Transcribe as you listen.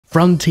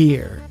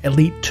Frontier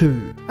Elite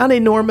 2, an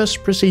enormous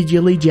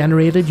procedurally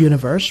generated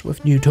universe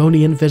with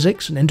Newtonian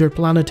physics and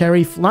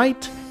interplanetary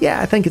flight.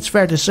 Yeah, I think it's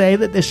fair to say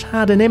that this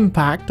had an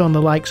impact on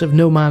the likes of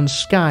No Man's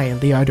Sky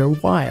and The Outer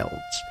Wilds.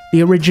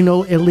 The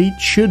original Elite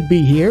should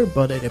be here,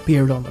 but it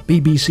appeared on the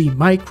BBC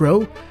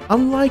Micro.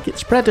 Unlike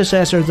its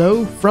predecessor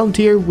though,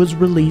 Frontier was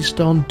released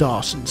on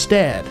DOS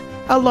instead,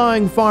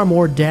 allowing far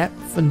more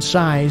depth and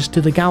size to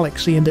the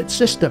galaxy and its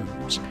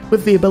systems,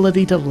 with the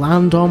ability to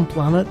land on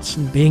planets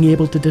and being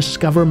able to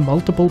discover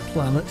multiple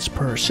planets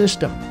per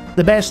system.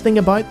 The best thing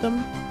about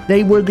them?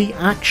 They were the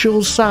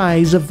actual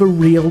size of the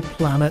real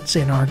planets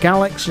in our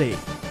galaxy.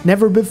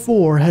 Never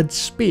before had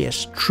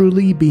space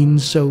truly been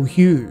so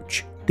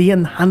huge. The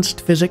enhanced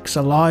physics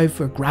allow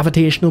for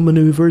gravitational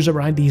maneuvers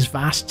around these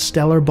vast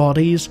stellar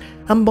bodies,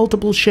 and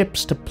multiple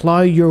ships to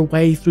plough your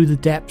way through the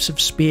depths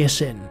of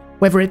space in,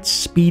 whether it's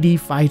speedy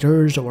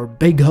fighters or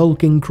big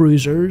hulking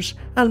cruisers,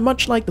 and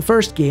much like the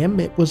first game,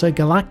 it was a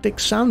galactic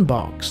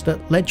sandbox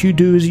that let you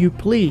do as you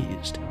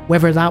pleased.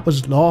 Whether that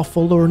was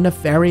lawful or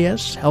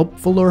nefarious,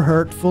 helpful or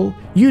hurtful,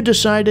 you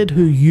decided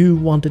who you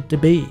wanted to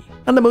be.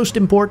 And the most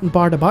important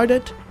part about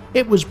it?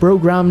 It was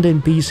programmed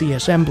in PC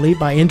assembly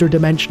by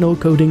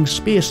interdimensional coding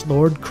space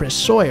lord Chris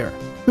Sawyer,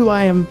 who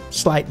I am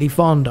slightly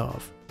fond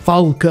of.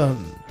 Falcon.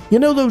 You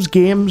know those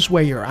games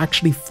where you're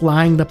actually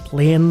flying the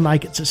plane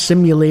like it's a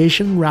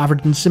simulation rather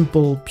than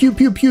simple pew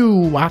pew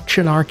pew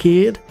action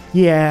arcade?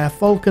 Yeah,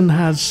 Falcon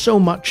has so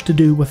much to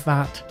do with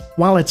that.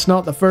 While it's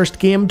not the first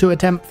game to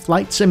attempt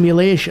flight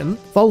simulation,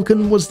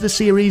 Falcon was the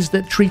series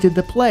that treated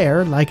the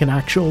player like an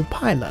actual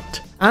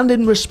pilot. And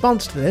in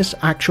response to this,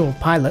 actual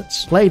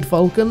pilots played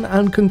Falcon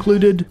and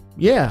concluded,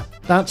 yeah,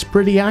 that's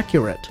pretty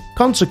accurate.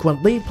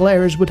 Consequently,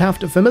 players would have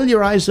to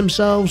familiarise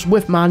themselves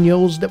with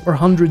manuals that were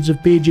hundreds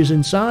of pages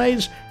in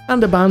size,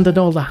 and abandon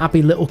all the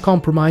happy little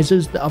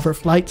compromises that other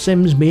flight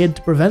sims made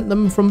to prevent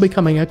them from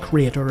becoming a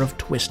creator of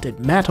twisted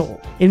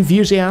metal.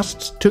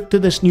 Enthusiasts took to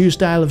this new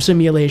style of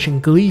simulation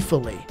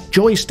gleefully,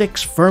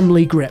 joysticks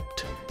firmly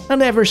gripped.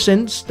 And ever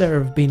since,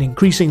 there have been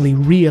increasingly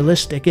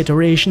realistic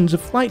iterations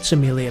of flight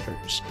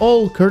simulators,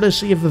 all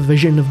courtesy of the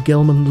vision of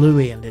Gilman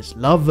Louie and his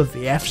love of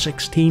the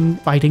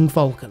F-16 Fighting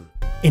Falcon.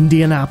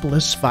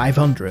 Indianapolis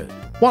 500.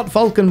 What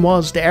Falcon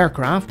was to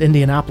aircraft,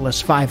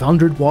 Indianapolis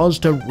 500 was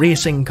to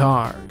racing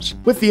cars,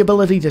 with the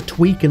ability to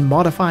tweak and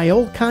modify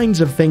all kinds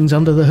of things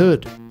under the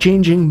hood,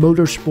 changing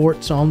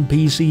motorsports on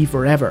PC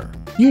forever.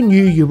 You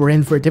knew you were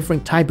in for a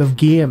different type of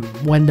game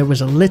when there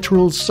was a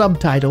literal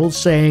subtitle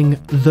saying,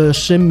 "The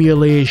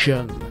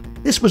Simulation."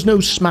 This was no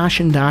smash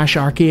and dash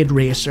arcade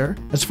racer.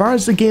 As far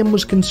as the game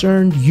was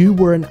concerned, you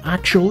were an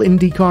actual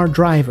IndyCar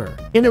driver,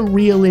 in a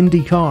real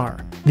IndyCar.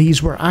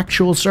 These were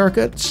actual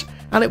circuits,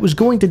 and it was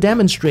going to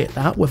demonstrate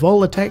that with all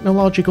the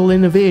technological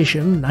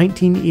innovation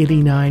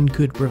 1989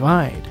 could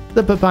provide.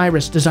 The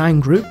Papyrus Design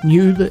Group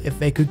knew that if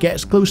they could get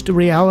as close to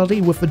reality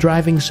with the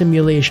driving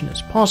simulation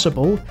as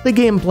possible, the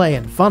gameplay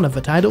and fun of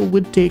the title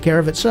would take care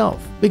of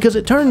itself, because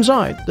it turns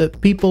out that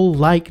people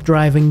like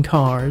driving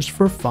cars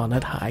for fun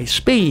at high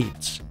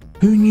speeds.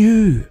 Who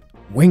knew?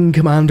 Wing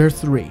Commander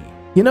 3.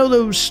 You know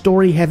those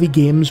story-heavy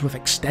games with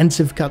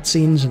extensive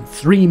cutscenes and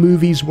 3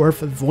 movies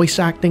worth of voice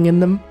acting in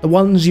them? The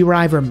ones you were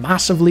either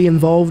massively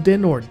involved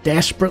in or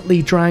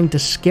desperately trying to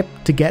skip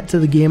to get to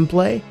the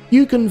gameplay?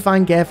 You can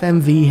thank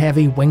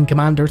FMV-heavy Wing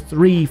Commander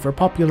 3 for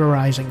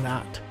popularising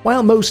that.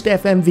 While most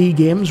FMV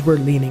games were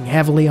leaning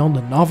heavily on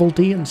the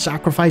novelty and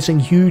sacrificing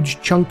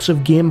huge chunks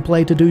of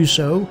gameplay to do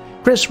so,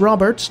 Chris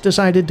Roberts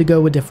decided to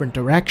go a different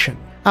direction,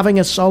 having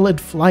a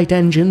solid flight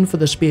engine for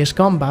the space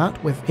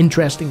combat with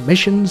interesting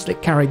missions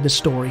that carried the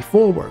story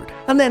forward,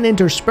 and then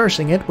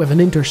interspersing it with an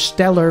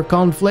interstellar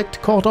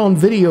conflict caught on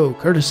video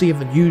courtesy of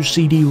the new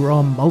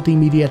CD-ROM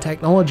multimedia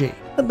technology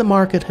that the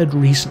market had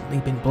recently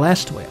been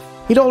blessed with.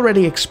 He'd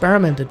already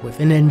experimented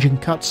with in-engine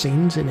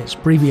cutscenes in his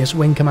previous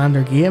Wing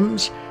Commander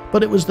games,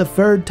 but it was the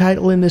third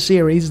title in the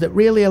series that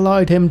really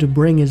allowed him to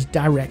bring his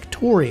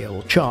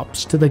directorial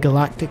chops to the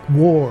galactic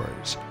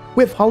wars,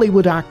 with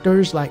Hollywood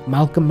actors like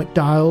Malcolm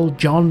McDowell,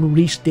 John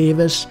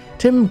Rhys-Davies,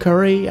 Tim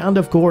Curry, and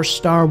of course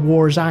Star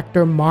Wars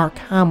actor Mark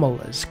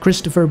Hamill as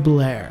Christopher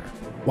Blair.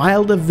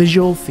 While the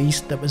visual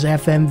feast that was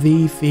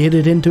FMV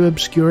faded into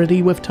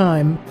obscurity with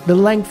time, the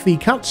lengthy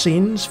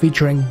cutscenes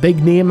featuring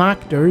big-name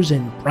actors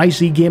in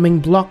pricey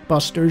gaming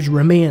blockbusters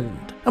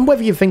remained. And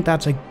whether you think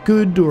that's a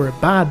good or a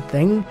bad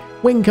thing,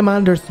 Wing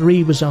Commander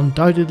 3 was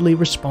undoubtedly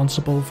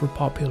responsible for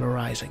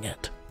popularising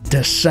it.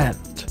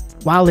 Descent.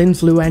 While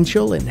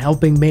influential in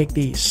helping make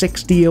the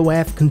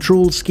 6DOF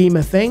control scheme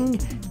a thing,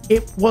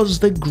 it was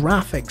the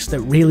graphics that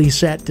really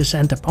set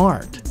Descent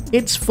apart.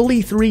 It's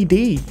fully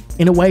 3D,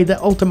 in a way that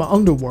Ultima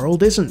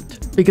Underworld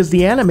isn't, because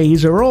the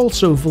enemies are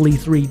also fully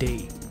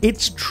 3D.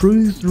 It's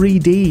true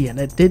 3D, and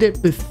it did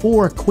it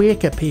before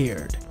Quake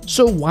appeared.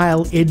 So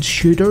while id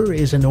Shooter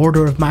is an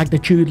order of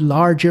magnitude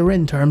larger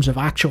in terms of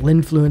actual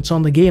influence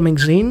on the gaming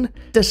scene,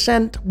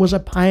 Descent was a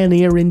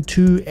pioneer in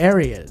 2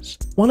 areas,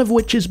 one of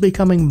which is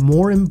becoming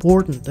more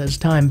important as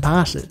time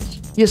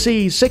passes. You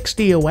see,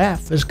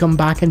 60OF has come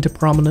back into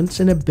prominence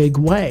in a big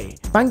way,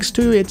 thanks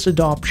to its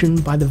adoption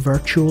by the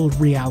virtual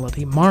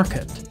reality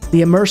market.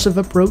 The immersive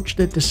approach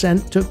that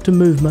Descent took to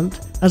movement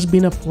has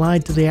been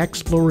applied to the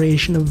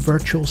exploration of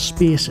virtual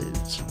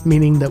spaces,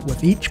 meaning that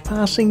with each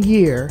passing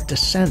year,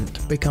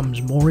 Descent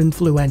becomes more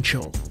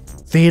influential.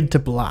 Fade to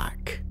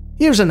black.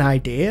 Here's an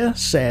idea,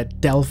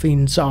 said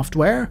Delphine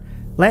Software.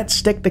 Let's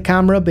stick the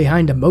camera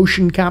behind a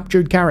motion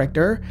captured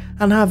character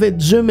and have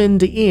it zoom in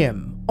to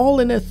aim, all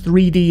in a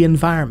 3D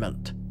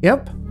environment.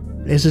 Yep,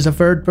 this is a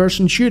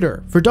third-person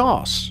shooter for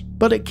DOS,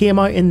 but it came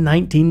out in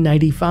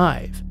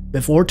 1995,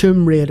 before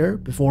Tomb Raider,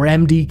 before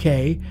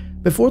MDK,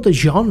 before the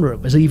genre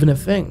was even a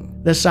thing.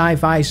 The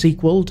sci-fi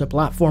sequel to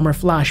platformer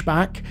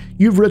Flashback,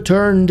 you've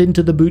returned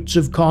into the boots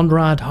of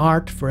Conrad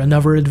Hart for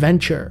another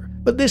adventure,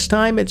 but this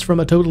time it's from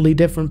a totally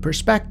different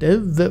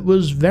perspective that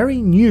was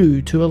very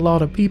new to a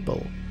lot of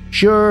people.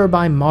 Sure,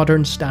 by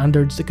modern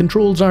standards, the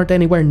controls aren't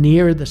anywhere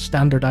near the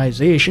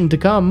standardization to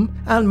come,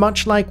 and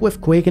much like with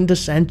Quake and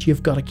Descent,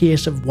 you've got a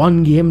case of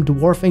one game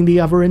dwarfing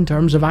the other in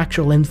terms of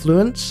actual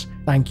influence,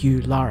 thank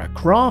you Lara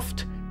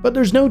Croft, but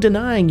there's no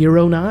denying your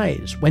own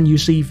eyes when you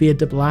see Fade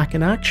to Black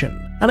in action,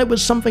 and it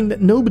was something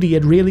that nobody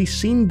had really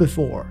seen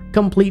before,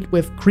 complete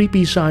with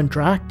creepy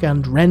soundtrack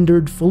and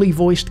rendered fully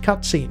voiced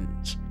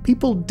cutscenes.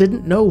 People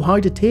didn't know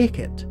how to take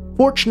it.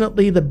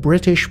 Fortunately, the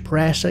British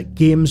press at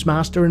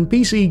GamesMaster and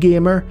PC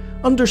Gamer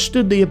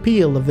understood the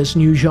appeal of this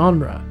new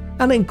genre,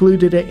 and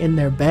included it in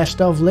their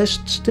best of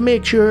lists to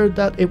make sure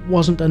that it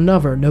wasn't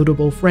another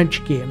notable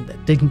French game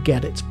that didn't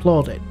get its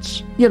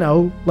plaudits. You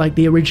know, like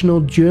the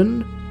original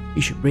Dune?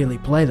 You should really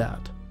play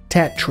that.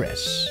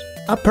 Tetris.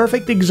 A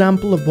perfect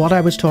example of what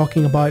I was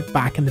talking about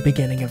back in the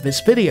beginning of this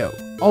video.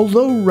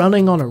 Although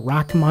running on a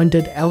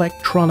rack-mounted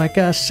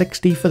Electronica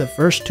 60 for the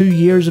first 2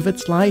 years of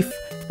its life,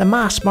 the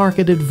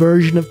mass-marketed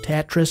version of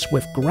Tetris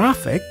with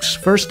graphics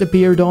first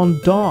appeared on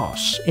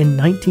DOS in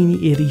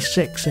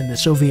 1986 in the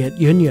Soviet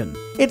Union.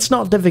 It's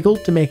not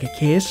difficult to make a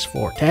case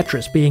for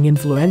Tetris being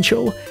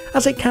influential,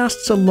 as it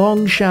casts a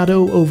long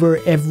shadow over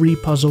every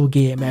puzzle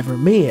game ever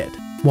made.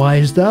 Why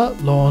is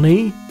that,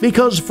 Lonnie?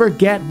 Because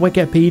forget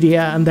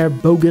Wikipedia and their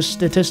bogus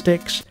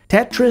statistics,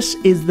 Tetris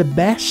is the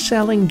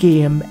best-selling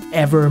game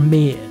ever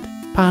made,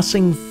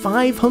 passing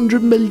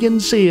 500 million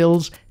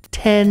sales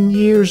 10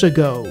 years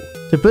ago.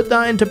 To put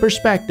that into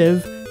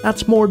perspective,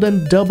 that's more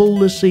than double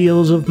the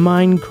sales of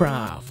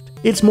Minecraft.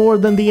 It's more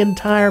than the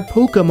entire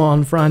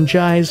Pokemon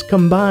franchise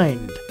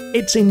combined.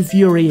 It's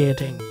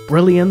infuriating,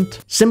 brilliant,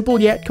 simple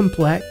yet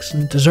complex,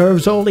 and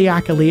deserves all the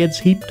accolades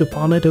heaped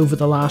upon it over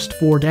the last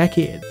 4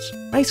 decades.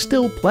 I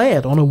still play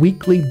it on a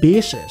weekly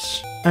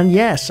basis. And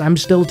yes, I'm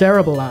still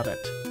terrible at it.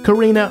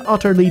 Karina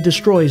utterly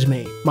destroys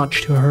me,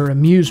 much to her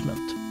amusement.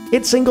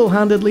 It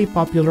single-handedly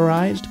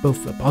popularized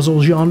both the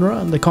puzzle genre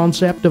and the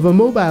concept of a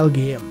mobile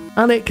game,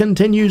 and it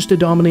continues to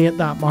dominate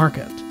that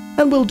market,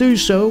 and will do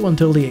so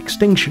until the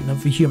extinction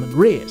of the human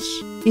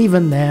race.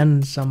 Even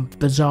then, some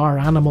bizarre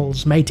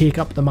animals may take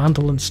up the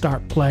mantle and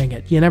start playing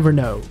it, you never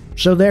know.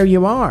 So there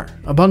you are,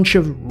 a bunch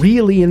of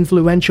really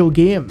influential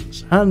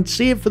games, and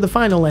save for the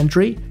final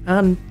entry,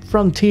 and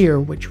Frontier,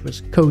 which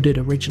was coded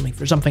originally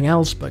for something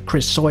else but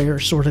Chris Sawyer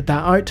sorted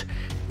that out,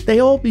 they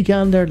all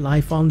began their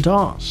life on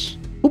DOS.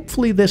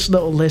 Hopefully this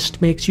little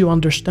list makes you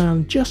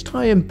understand just how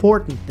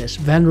important this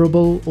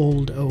venerable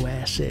old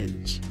OS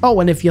is.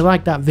 Oh, and if you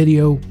like that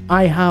video,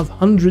 I have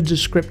hundreds of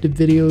scripted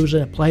videos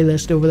in a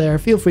playlist over there,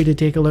 feel free to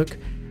take a look.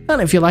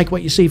 And if you like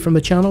what you see from the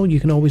channel, you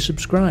can always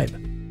subscribe.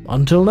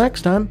 Until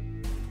next time.